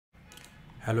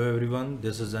Hello everyone,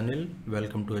 this is Anil.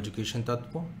 Welcome to Education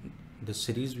Tattva. This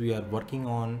series we are working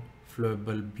on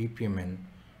Flowable Bpmn.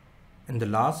 In the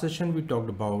last session we talked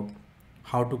about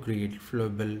how to create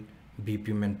Flowable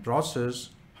Bpmn process,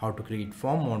 how to create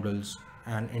form models,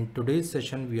 and in today's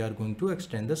session we are going to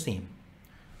extend the same.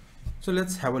 So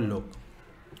let's have a look.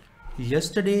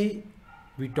 Yesterday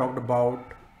we talked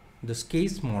about this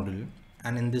case model,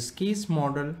 and in this case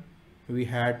model we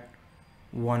had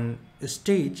one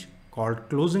stage called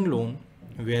closing loan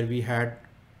where we had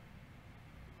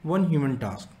one human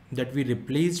task that we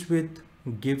replaced with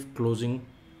give closing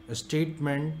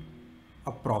statement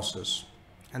a process,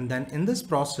 and then in this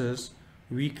process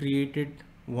we created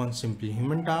one simple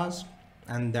human task,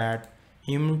 and that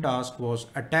human task was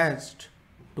attached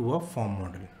to a form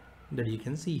model that you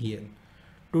can see here.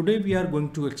 Today we are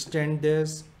going to extend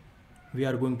this. We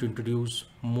are going to introduce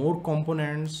more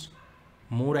components,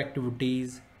 more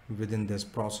activities within this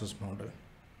process model.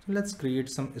 So let's create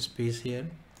some space here.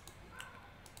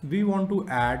 We want to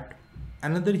add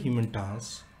another human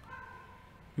task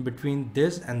between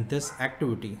this and this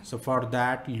activity. So for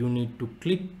that you need to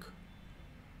click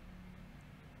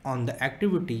on the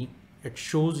activity. It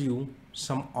shows you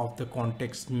some of the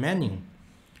context menu,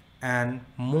 and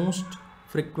most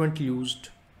frequently used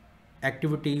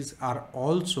activities are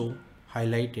also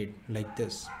highlighted like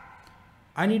this.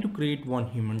 I need to create one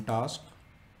human task.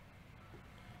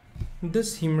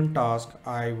 This human task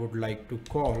I would like to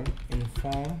call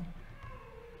inform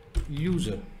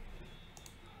user,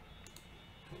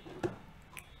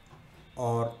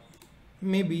 or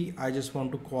maybe I just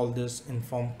want to call this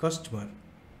inform customer.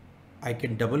 I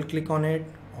can double click on it,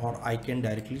 or I can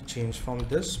directly change from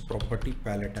this property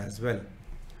palette as well.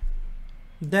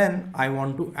 Then I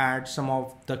want to add some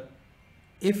of the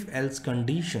if else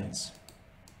conditions.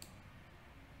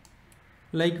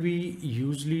 Like we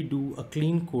usually do a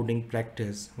clean coding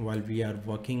practice while we are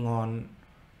working on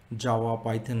Java,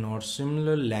 Python or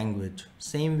similar language.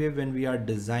 Same way, when we are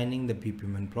designing the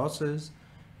Bpmn process,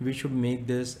 we should make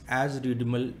this as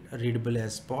readable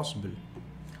as possible.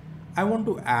 I want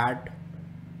to add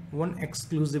one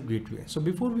exclusive gateway. So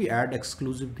before we add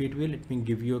exclusive gateway, let me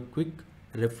give you a quick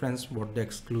reference what the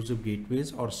exclusive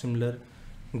gateways or similar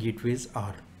gateways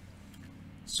are.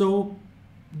 So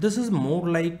this is more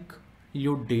like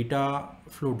your data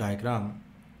flow diagram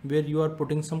where you are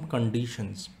putting some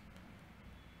conditions.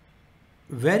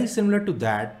 Very similar to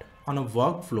that, on a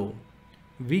workflow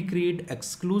we create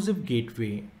exclusive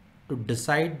gateway to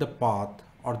decide the path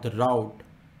or the route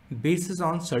basis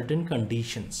on certain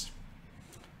conditions.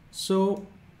 So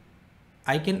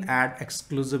I can add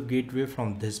exclusive gateway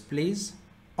from this place,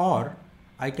 or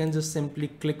I can just simply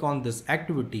click on this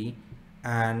activity,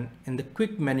 and in the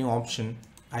quick menu option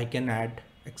I can add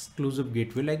exclusive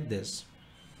gateway like this.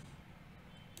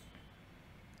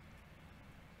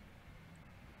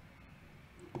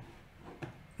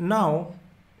 Now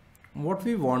what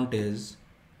we want is,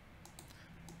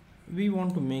 we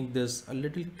want to make this a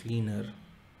little cleaner.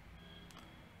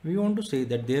 We want to say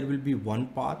that there will be one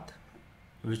path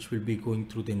which will be going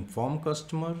through the inform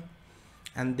customer,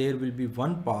 and there will be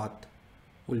one path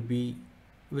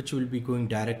which will be going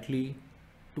directly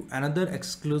to another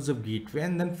exclusive gateway,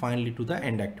 and then finally to the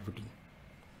end activity.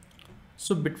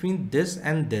 So between this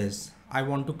and this I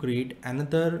want to create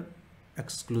another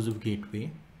exclusive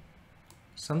gateway,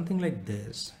 something like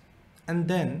this, and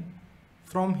then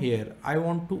from here I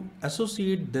want to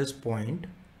associate this point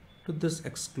to this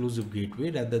exclusive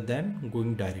gateway rather than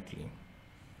going directly.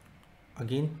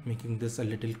 Again, making this a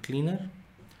little cleaner.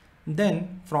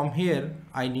 Then from here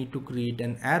I need to create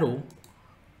an arrow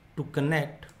to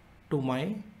connect to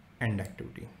my end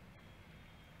activity,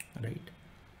 right?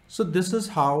 So this is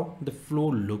how the flow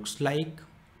looks like.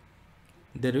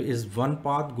 There is one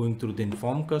path going through the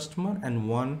inform customer and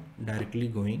one directly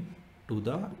going to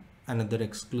the another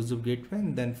exclusive gateway,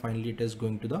 and then finally it is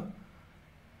going to the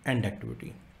end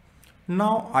activity.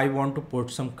 Now I want to put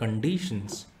some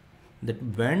conditions that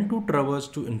when to traverse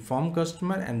to inform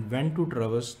customer and when to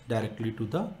traverse directly to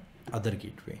the other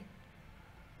gateway.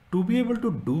 To be able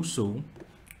to do so,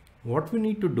 what we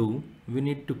need to do, we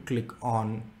need to click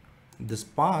on this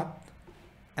path,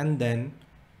 and then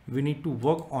we need to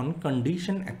work on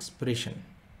condition expression.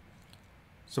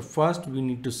 So first we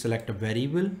need to select a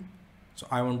variable. So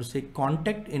I want to say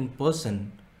contact in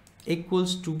person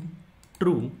equals to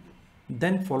true,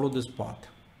 then follow this path,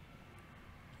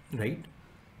 right?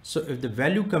 So if the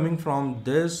value coming from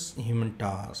this human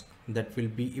task that will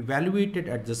be evaluated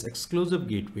at this exclusive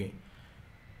gateway,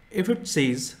 if it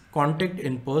says contact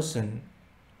in person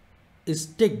is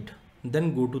ticked,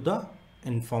 then go to the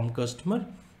inform customer.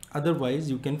 Otherwise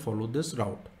you can follow this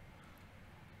route.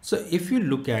 So if you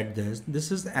look at this,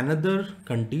 this is another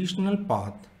conditional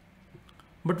path,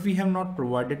 but we have not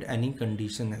provided any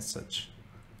condition as such.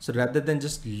 So rather than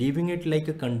just leaving it like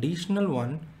a conditional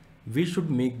one, we should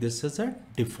make this as a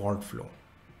default flow.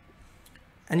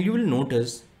 And you will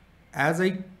notice as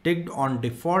I ticked on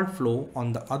default flow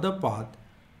on the other path,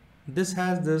 this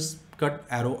has this cut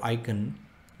arrow icon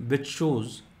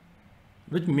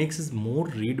which makes it more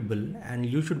readable, and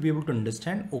you should be able to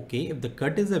understand, okay, if the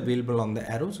cut is available on the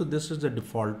arrow, so this is the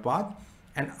default path,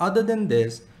 and other than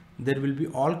this there will be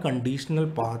all conditional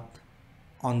path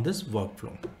on this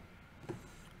workflow.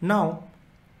 Now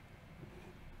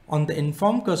on the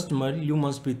informed customer, you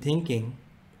must be thinking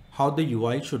how the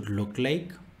UI should look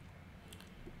like.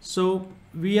 So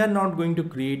we are not going to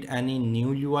create any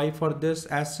new UI for this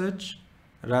as such.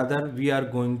 Rather, we are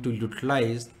going to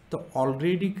utilize the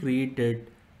already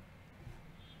created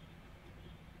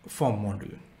form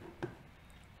module.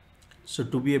 So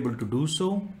to be able to do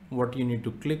so, what you need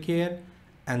to click here,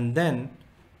 and then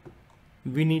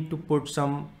we need to put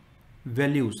some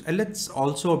values. And let's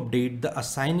also update the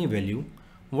assignee value.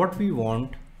 What we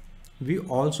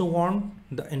also want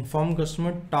the informed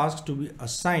customer task to be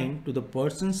assigned to the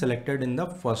person selected in the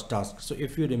first task. So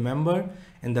if you remember,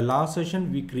 in the last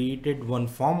session we created one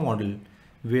form model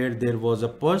where there was a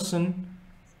person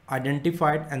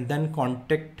identified and then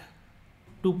contact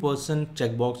to person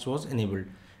checkbox was enabled.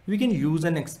 We can use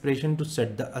an expression to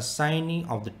set the assignee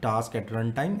of the task at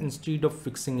runtime instead of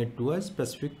fixing it to a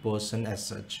specific person as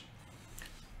such.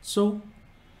 So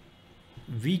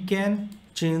we can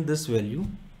change this value,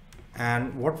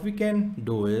 and what we can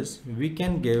do is we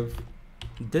can give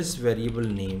this variable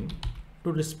name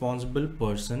to responsible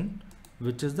person,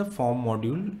 which is the form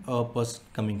module person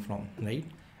coming from, right?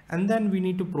 And then we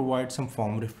need to provide some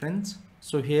form reference.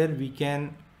 So here we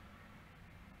can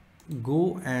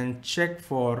go and check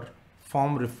for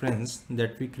form reference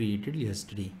that we created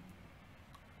yesterday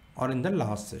or in the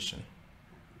last session.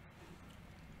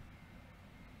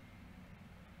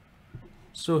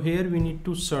 So here we need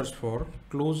to search for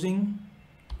closing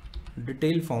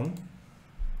detail form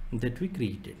that we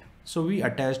created. So we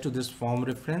attach to this form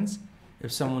reference.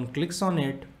 If someone clicks on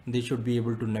it, they should be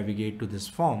able to navigate to this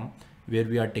form where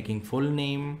we are taking full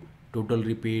name, total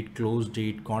repeat, close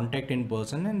date, contact in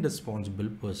person, and responsible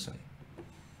person.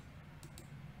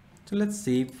 So let's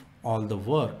save all the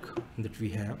work that we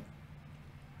have.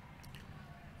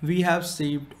 We have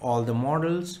saved all the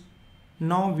models.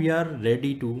 Now we are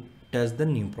ready to test the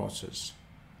new process.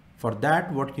 For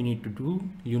that, what you need to do,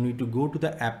 you need to go to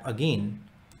the app again.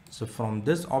 So from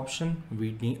this option,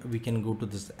 we can go to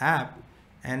this app,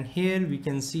 and here we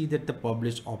can see that the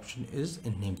publish option is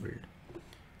enabled.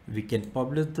 We can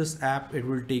publish this app. It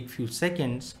will take few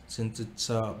seconds since it's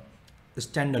a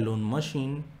standalone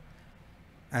machine,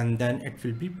 and then it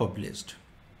will be published.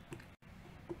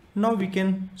 Now we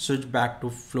can switch back to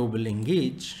Flowable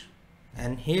Engage,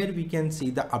 and here we can see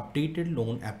the updated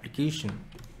loan application.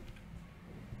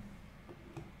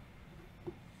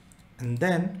 And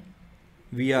then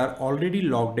we are already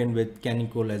logged in with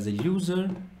Canicol as a user,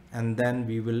 and then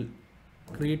we will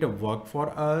create a work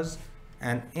for us.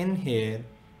 And in here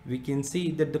we can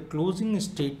see that the closing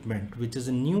statement, which is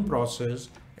a new process,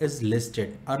 is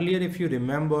listed. Earlier, if you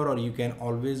remember, or you can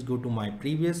always go to my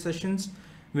previous sessions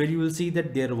where you will see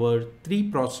that there were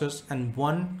 3 process and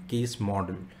 1 case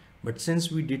model. But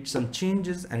since we did some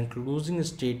changes and closing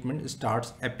statement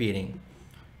starts appearing,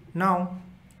 now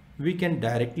we can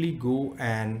directly go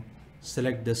and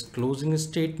select this closing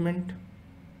statement,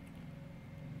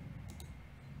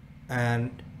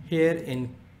 and here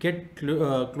in get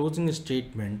closing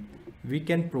statement we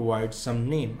can provide some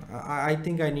name. I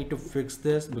think I need to fix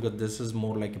this because this is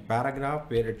more like a paragraph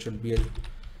where it should be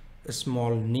a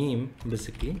small name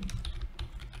basically.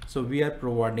 So we are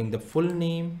providing the full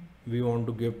name. We want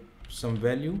to give some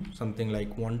value, something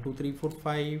like 1 2 3 4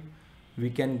 5. We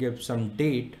can give some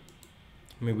date,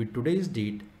 maybe today's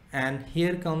date, and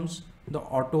here comes the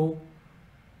auto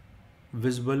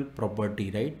visible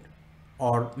property, right?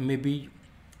 Or maybe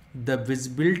the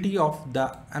visibility of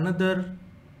the another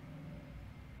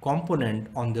component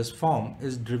on this form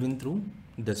is driven through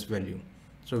this value.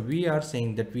 So we are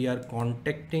saying that we are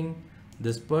contacting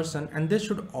this person, and this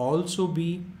should also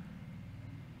be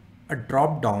a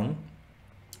drop down.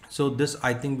 So this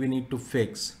I think we need to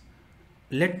fix.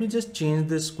 Let me just change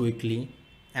this quickly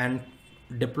and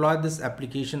deploy this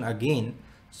application again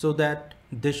so that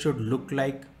this should look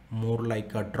like more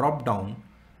like a drop down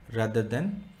rather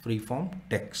than freeform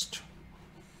text.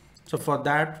 So for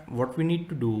that, what we need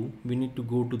to do, we need to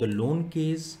go to the loan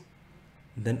case.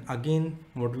 Then again,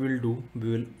 what we will do,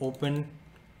 we will open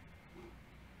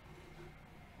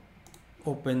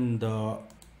open the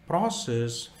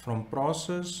process from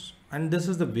process, and this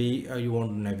is the way you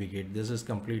want to navigate. This is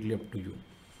completely up to you.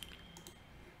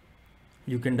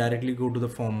 You can directly go to the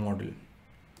form model.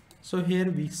 So here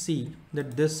we see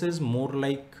that this is more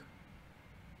like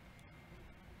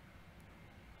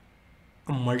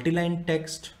a multi-line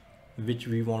text which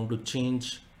we want to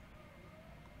change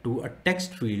to a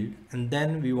text field, and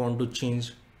then we want to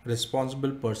change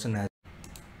responsible person as.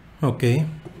 Okay,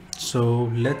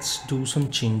 so let's do some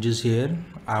changes here.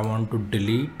 I want to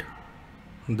delete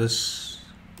this.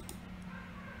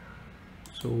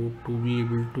 So to be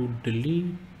able to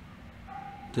delete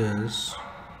this,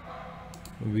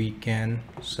 we can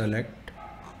select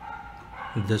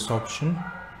this option,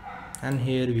 and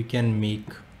here we can make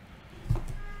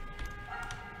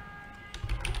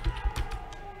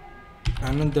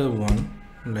another one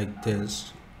like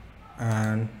this,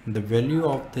 and the value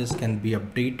of this can be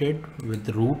updated with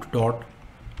root dot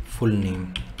full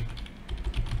name.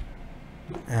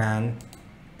 And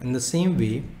in the same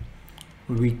way,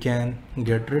 we can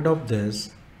get rid of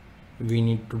this. We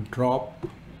need to drop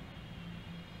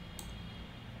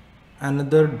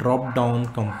another drop down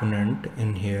component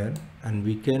in here, and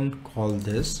we can call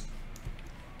this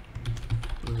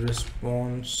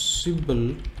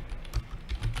responsible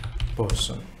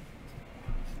person,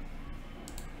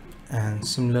 and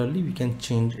similarly we can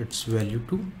change its value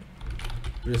to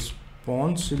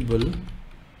responsible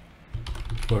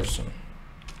person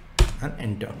and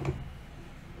enter.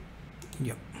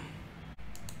 Yeah,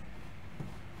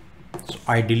 so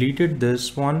I deleted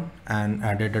this one and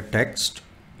added a text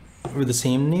with the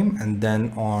same name, and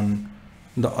then on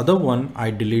the other one I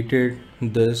deleted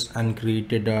this and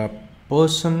created a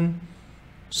person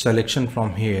selection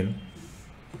from here.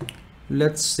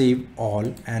 Let's save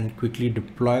all and quickly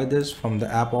deploy this from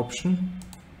the app option.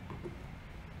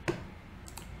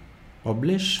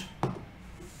 Publish.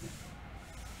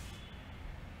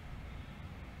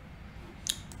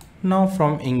 Now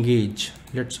from engage,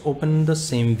 let's open the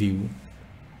same view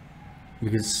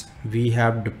because we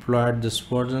have deployed this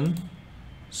version.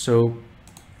 So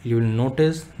you will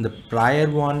notice the prior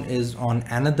one is on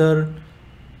another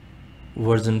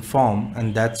version form,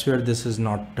 and that's where this is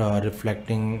not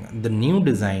reflecting the new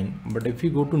design. But if you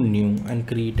go to new and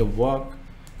create a work,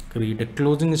 create a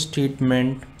closing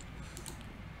statement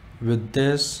with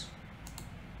this,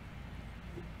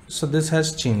 so this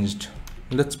has changed.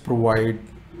 Let's provide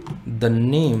the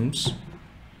names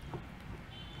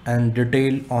and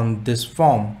detail on this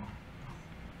form.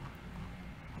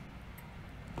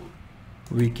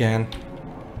 We can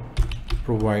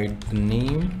provide the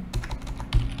name,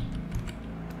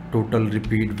 total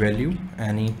repeat value,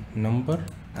 any number,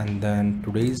 and then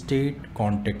today's date,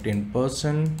 contact in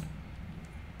person,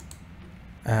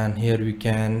 and here we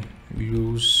can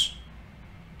use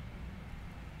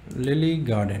Lily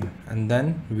Garden, and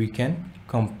then we can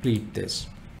complete this.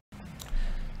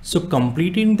 So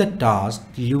completing the task,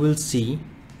 you will see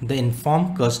the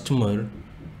inform customer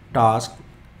task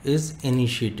is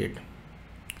initiated.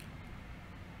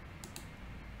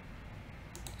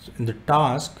 So in the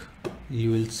task,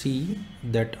 you will see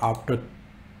that after,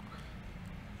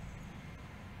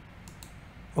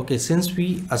 okay, since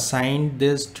we assigned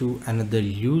this to another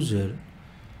user,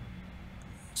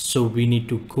 so we need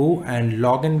to go and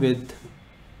log in with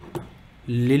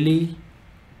Lily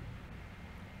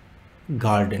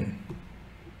Garden.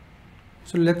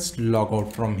 So let's log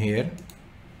out from here.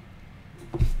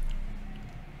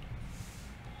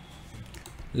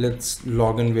 Let's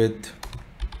log in with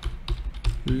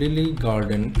Lily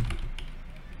Garden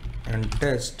and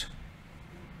test.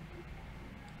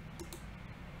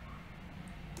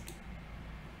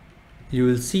 You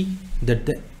will see that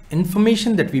the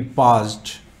information that we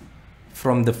passed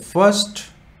from the first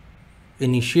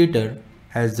initiator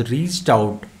has reached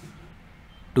out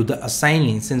to the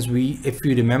assignee, since if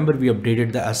you remember, we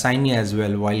updated the assignee as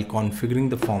well while configuring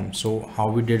the form. So how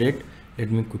we did it,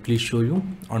 let me quickly show you.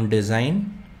 On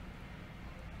design,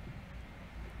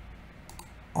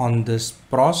 on this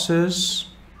process,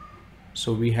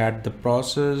 so we had the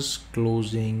process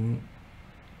closing.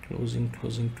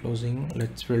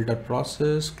 Let's filter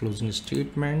process closing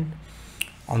statement.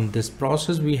 On this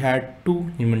process, we had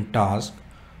two human tasks.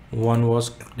 One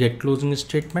was get closing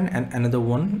statement and another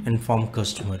one inform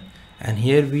customer, and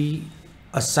here we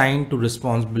assign to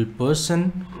responsible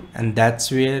person, and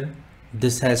that's where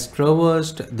this has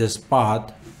traversed this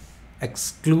path.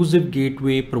 Exclusive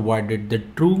gateway provided the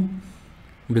true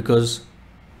because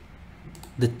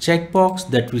the checkbox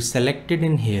that we selected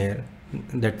in here,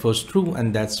 that was true,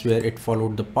 and that's where it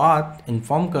followed the path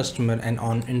inform customer, and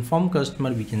on inform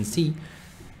customer we can see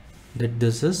that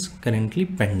this is currently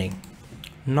pending.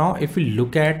 Now if we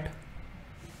look at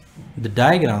the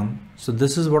diagram, so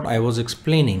this is what I was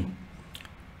explaining.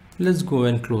 Let's go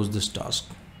and close this task.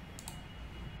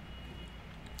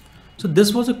 So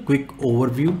this was a quick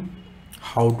overview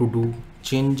how to do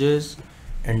changes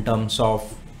in terms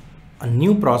of a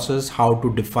new process, how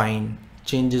to define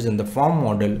changes in the form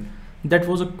model. That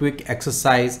was a quick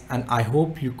exercise and I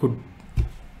hope you could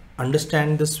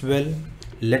understand this well.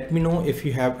 Let me know if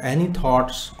you have any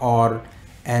thoughts or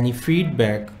any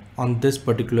feedback on this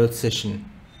particular session.